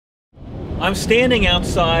I'm standing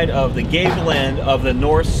outside of the gable end of the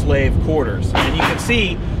North Slave Quarters, and you can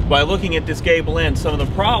see by looking at this gable end some of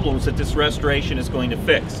the problems that this restoration is going to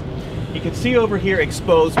fix. You can see over here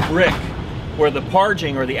exposed brick where the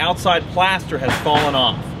parging or the outside plaster has fallen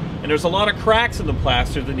off, and there's a lot of cracks in the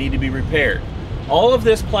plaster that need to be repaired. All of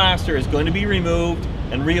this plaster is going to be removed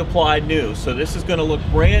and reapplied new, so this is going to look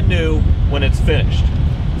brand new when it's finished.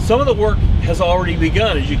 Some of the work has already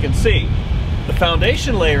begun, as you can see. The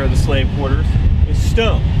foundation layer of the slave quarters is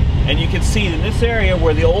stone, and you can see in this area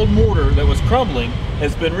where the old mortar that was crumbling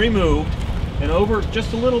has been removed, and over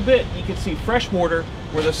just a little bit you can see fresh mortar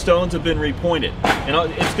where the stones have been repointed, and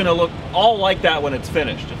it's going to look all like that when it's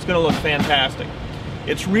finished. It's going to look fantastic.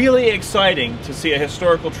 It's really exciting to see a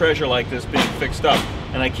historical treasure like this being fixed up,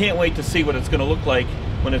 and I can't wait to see what it's going to look like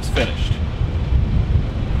when it's finished.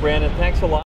 Brandon, thanks a lot.